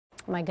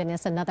My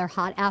goodness, another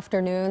hot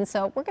afternoon.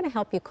 So we're going to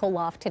help you cool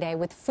off today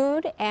with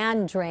food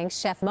and drinks.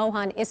 Chef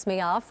Mohan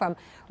Ismail from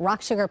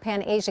Rock Sugar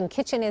Pan Asian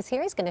Kitchen is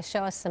here. He's going to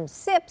show us some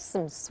sips,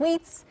 some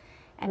sweets,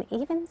 and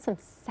even some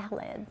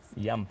salads.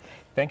 Yum.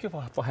 Thank you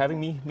for having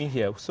me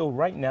here. So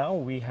right now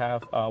we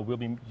have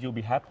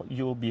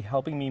you'll be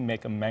helping me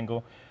make a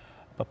mango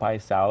papaya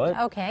salad.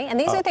 Okay, and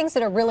these are things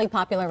that are really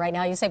popular right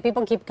now. You say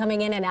people keep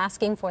coming in and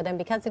asking for them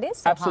because it is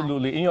so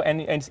Absolutely. hot. You know,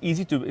 and it's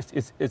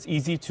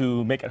easy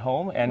to make at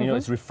home, and you know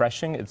it's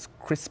refreshing, it's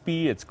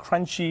crispy, it's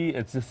crunchy,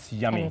 it's just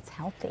yummy. And it's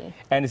healthy.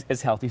 And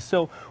it's healthy.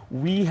 So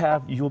we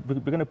have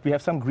we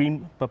have some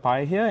green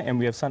papaya here, and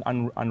we have some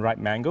unripe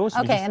mangoes.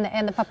 Okay,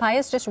 and the papaya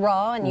is just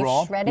raw, and you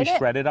shredded it. We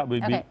shred it up.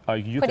 You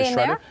put can in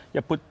shred there?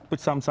 it. Yeah, put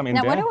some in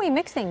now, there. what are we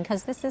mixing?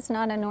 Because this is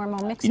not a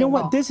normal mixing You know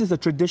bowl. what? This is a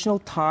traditional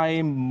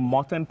Thai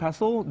mortar and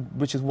pestle,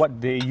 which is what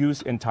they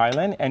use in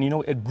Thailand, and you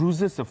know it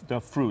bruises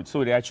the fruit,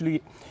 so it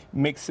actually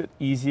makes it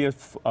easier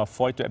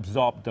for it to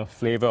absorb the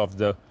flavor of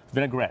the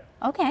vinaigrette.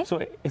 Okay.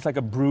 So it's like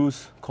a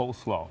bruised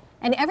coleslaw.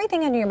 And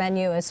everything on your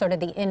menu is sort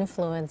of the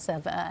influence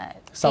of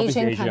Southeast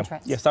Asian Asia.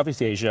 countries. Yeah,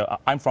 Southeast Asia.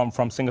 I'm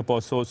from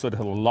Singapore, so there's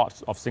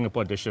lots of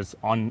Singapore dishes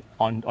on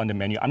the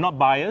menu. I'm not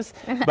biased,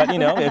 but you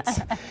know it's.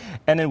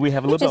 And then we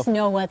have a little bit. You just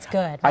know what's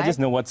good, right? I just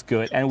know what's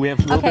good, and we have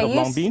a little bit of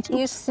long beans.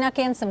 You snuck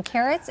in some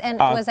carrots, and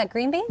was that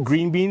green beans?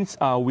 Green beans.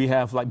 We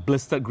have like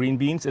blistered green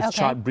beans. It's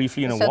chopped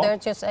briefly in a wok. So they're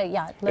just a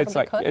little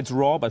bit cooked. It's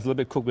raw, but it's a little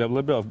bit cooked. We have a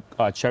little bit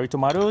of cherry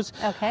tomatoes.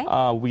 Okay.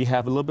 We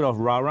have a little bit of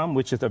ra ram,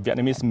 which is a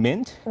Vietnamese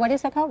mint. What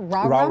is that called?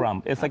 Ra Ra ram?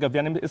 ram. It's like a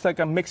Vietnamese. It's like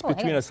a mix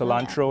between a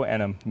cilantro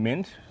and a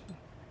mint.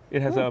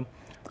 It has a.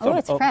 Oh,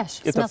 it's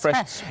fresh. It smells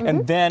fresh.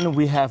 And then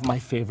we have my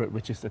favorite,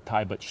 which is the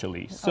Thai butt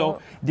chili.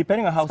 So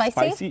depending on how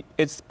spicy,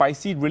 it's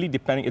spicy. Really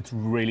depending, it's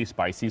really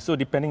spicy. So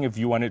depending if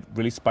you want it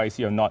really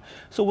spicy or not.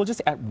 So we'll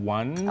just add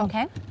one.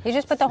 Okay. You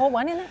just put the whole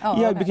one in there? Oh,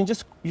 yeah, okay. we can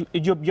just.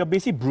 You're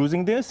basically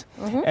bruising this,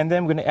 and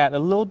then we're going to add a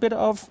little bit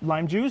of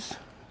lime juice.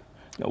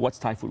 You know, what's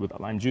Thai food without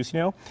lime juice, you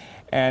know?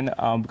 And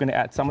we're going to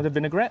add some of the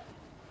vinaigrette.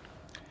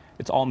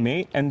 It's all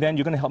made, and then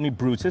you're going to help me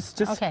bruise.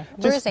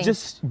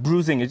 Just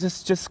bruising it.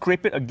 Just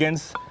scrape it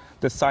against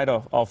the side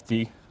of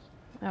the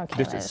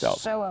dish itself.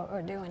 Let's show what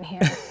we're doing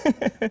here.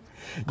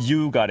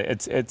 You got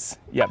it. It's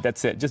yeah,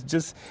 that's it.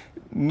 Just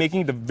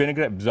making the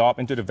vinegar absorb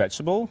into the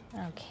vegetable.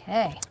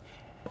 Okay.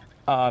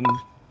 Yeah,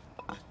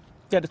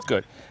 that's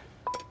good.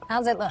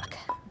 How's it look?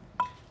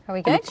 Are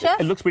we good, Chef?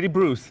 It looks pretty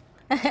bruised.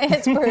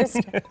 It's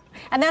bruised.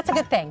 And that's a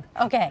good thing.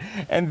 Okay.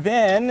 And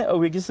then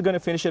we're just going to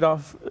finish it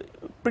off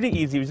pretty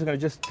easy. We're just going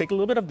to take a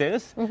little bit of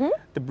this,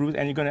 the bruise,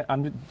 and you're going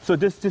to. So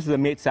this is a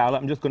made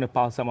salad. I'm just going to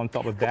pile some on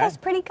top of that. Those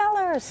pretty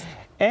colors.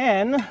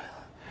 And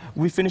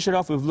we finish it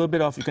off with a little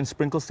bit of. You can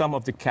sprinkle some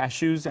of the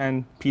cashews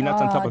and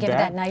peanuts on top of that. Give it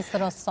that nice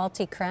little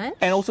salty crunch.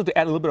 And also to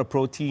add a little bit of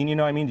protein. You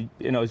know, I mean,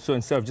 you know, so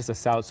instead of just a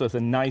salad, so it's a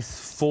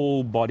nice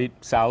full-bodied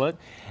salad,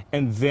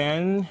 and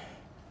then.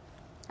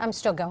 I'm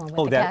still going with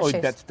the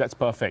cashews. That's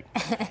perfect.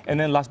 And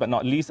then last but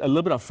not least, a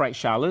little bit of fried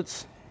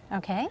shallots.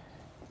 Okay.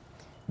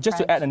 Just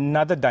to add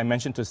another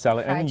dimension to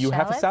salad, and then you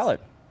have a salad.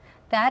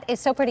 That is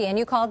so pretty. And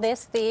you call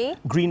this the?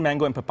 Green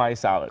mango and papaya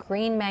salad.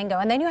 Green mango.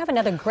 And then you have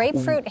another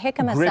grapefruit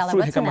jicama salad.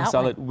 Grapefruit jicama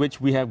salad,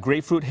 which we have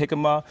grapefruit,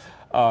 jicama,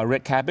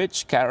 red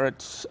cabbage,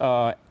 carrots,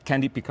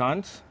 candied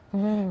pecans,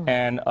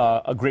 and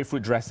a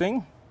grapefruit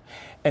dressing.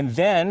 And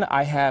then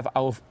I have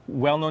our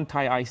well-known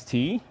Thai iced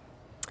tea.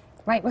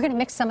 Right, we're going to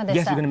mix some of this up.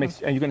 Yes, we're going to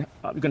mix, and you're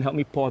going to help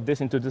me pour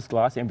this into this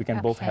glass, and we can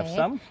both have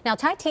some. Now,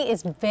 Thai tea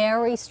is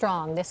very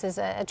strong. This is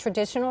a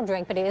traditional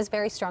drink, but it is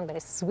very strong, but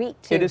it's sweet,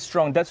 too. It is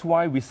strong. That's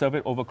why we serve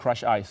it over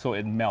crushed ice, so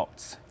it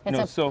melts.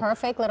 It's a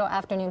perfect little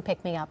afternoon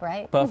pick-me-up,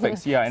 right?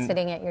 Perfect, yeah. And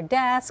sitting at your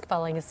desk,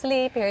 falling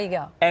asleep, here you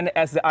go. And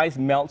as the ice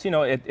melts, you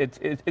know,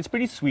 it's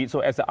pretty sweet.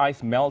 So as the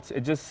ice melts, it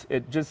just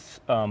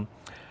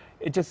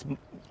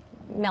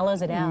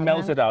mellows it out.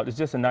 Mellows it out. It's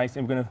just a nice.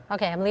 And we're gonna.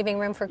 Okay, I'm leaving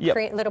room for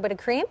a little bit of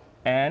cream.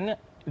 And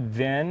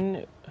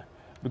then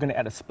we're gonna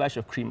add a splash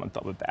of cream on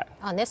top of that.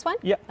 On this one?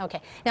 Yeah. Okay.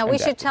 Now we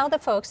should tell the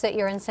folks that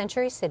you're in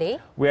Century City.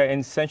 We're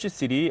in Century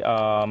City.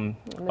 Move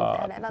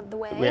that out of the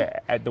way. We're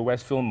at the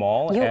Westfield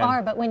Mall. You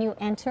are, but when you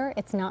enter,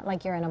 it's not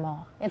like you're in a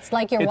mall. It's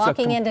like you're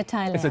walking into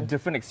Thailand. It's a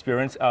different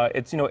experience.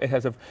 It's it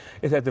has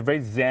a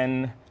very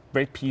zen,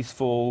 very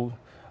peaceful,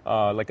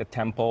 like a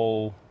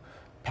temple,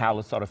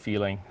 palace sort of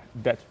feeling.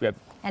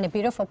 And a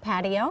beautiful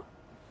patio.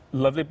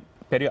 Lovely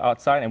patio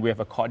outside, and we have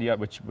a courtyard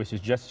which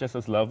is just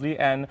as lovely,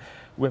 and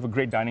we have a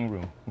great dining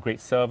room, great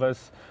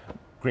service,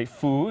 great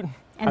food.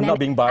 And I'm not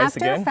being biased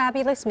after again. A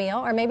fabulous meal,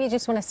 or maybe you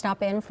just want to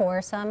stop in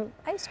for some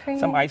ice cream.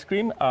 Some ice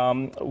cream.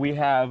 We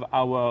have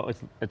our.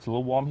 It's a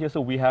little warm here, so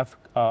we have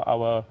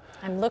our.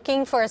 I'm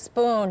looking for a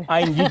spoon.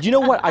 You know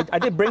what? I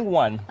did bring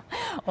one.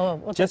 Oh,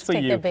 well, just for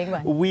take you. The big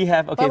one. We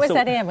have. Okay, what was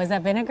that in? Was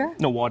that vinegar?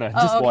 No, water.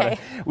 Just okay. water.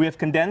 We have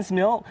condensed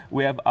milk.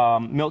 We have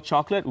milk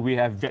chocolate. We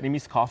have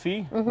Vietnamese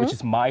coffee, which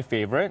is my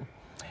favorite.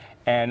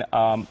 And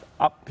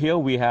up here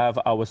we have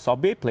our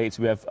sorbet plates.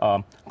 We have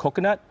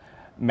coconut,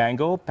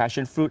 mango,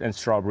 passion fruit, and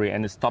strawberry,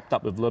 and it's topped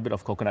up with a little bit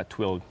of coconut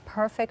twill.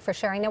 Perfect for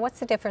sharing. Now, what's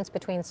the difference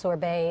between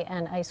sorbet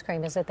and ice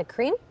cream? Is it the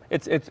cream?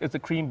 It's a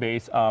cream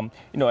base, and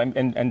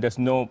there's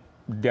no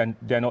there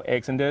are no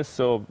eggs in this,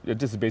 so it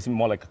just is basically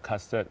more like a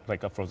custard,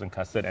 like a frozen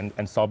custard,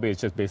 and sorbet is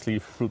just basically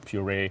fruit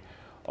puree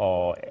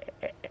or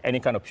any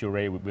kind of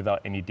puree without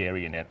any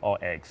dairy in it or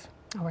eggs.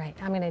 All right,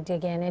 I'm going to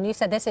dig in. And you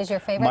said this is your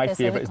favorite? My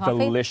favorite. It's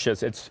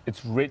delicious.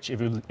 It's rich.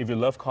 If you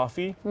love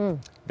coffee,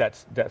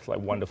 that's like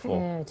wonderful.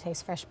 Yeah, it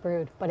tastes fresh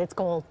brewed, but it's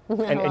gold.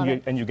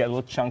 and you get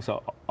little chunks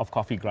of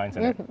coffee grinds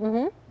in it.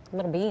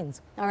 Little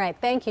beans. All right,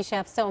 thank you,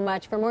 Chef, so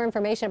much. For more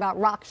information about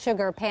Rock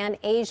Sugar Pan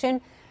Asian,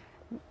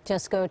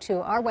 just go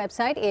to our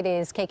website. It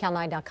is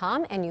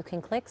kcal9.com, and you can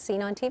click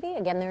Seen on TV.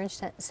 Again, they're in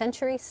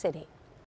Century City.